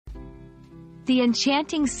The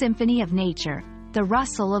Enchanting Symphony of Nature, the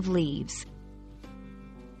Rustle of Leaves.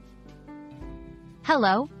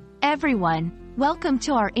 Hello, everyone. Welcome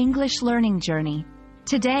to our English learning journey.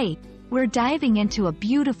 Today, we're diving into a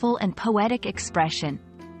beautiful and poetic expression,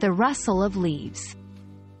 the rustle of leaves.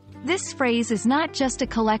 This phrase is not just a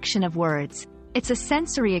collection of words, it's a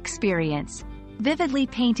sensory experience, vividly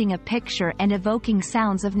painting a picture and evoking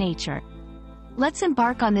sounds of nature. Let's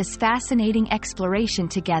embark on this fascinating exploration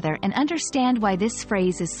together and understand why this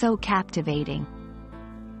phrase is so captivating.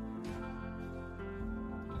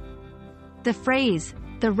 The phrase,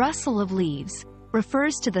 the rustle of leaves,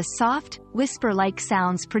 refers to the soft, whisper-like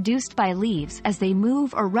sounds produced by leaves as they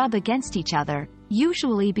move or rub against each other,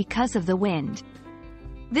 usually because of the wind.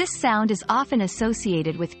 This sound is often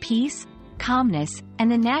associated with peace, calmness, and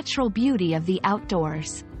the natural beauty of the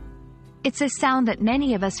outdoors. It's a sound that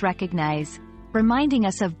many of us recognize, reminding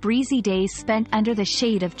us of breezy days spent under the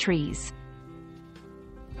shade of trees.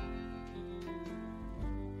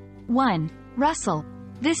 1. Rustle.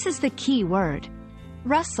 This is the key word.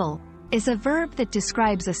 Rustle is a verb that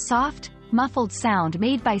describes a soft, muffled sound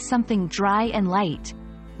made by something dry and light,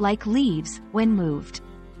 like leaves, when moved.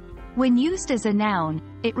 When used as a noun,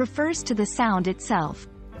 it refers to the sound itself.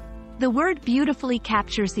 The word beautifully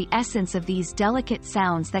captures the essence of these delicate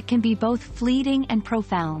sounds that can be both fleeting and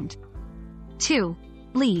profound. 2.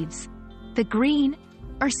 Leaves. The green,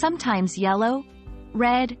 or sometimes yellow,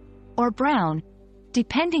 red, or brown,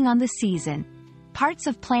 depending on the season, parts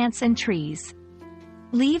of plants and trees.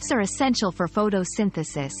 Leaves are essential for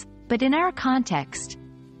photosynthesis, but in our context,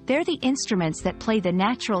 they're the instruments that play the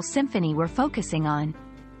natural symphony we're focusing on.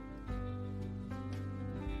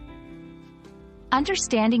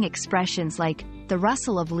 Understanding expressions like the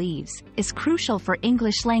rustle of leaves is crucial for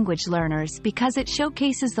English language learners because it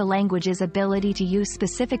showcases the language's ability to use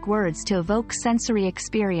specific words to evoke sensory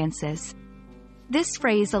experiences. This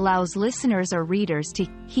phrase allows listeners or readers to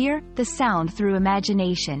hear the sound through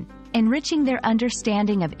imagination, enriching their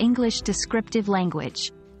understanding of English descriptive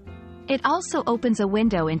language. It also opens a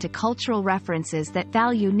window into cultural references that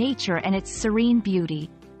value nature and its serene beauty.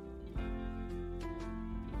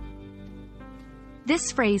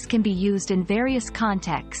 This phrase can be used in various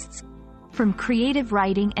contexts, from creative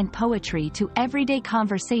writing and poetry to everyday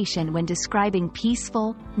conversation when describing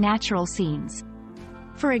peaceful, natural scenes.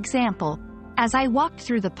 For example, as I walked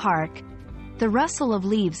through the park, the rustle of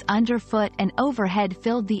leaves underfoot and overhead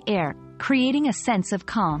filled the air, creating a sense of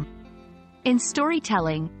calm. In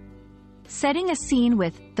storytelling, setting a scene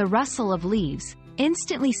with the rustle of leaves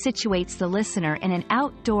instantly situates the listener in an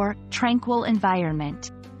outdoor, tranquil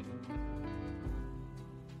environment.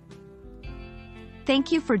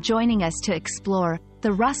 Thank you for joining us to explore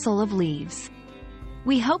the rustle of leaves.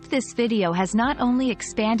 We hope this video has not only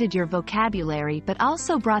expanded your vocabulary but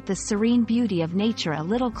also brought the serene beauty of nature a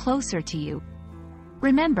little closer to you.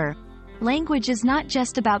 Remember, language is not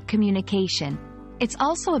just about communication, it's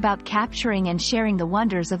also about capturing and sharing the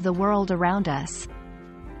wonders of the world around us.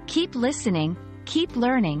 Keep listening, keep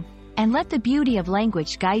learning, and let the beauty of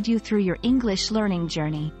language guide you through your English learning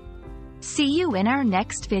journey. See you in our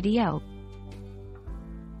next video.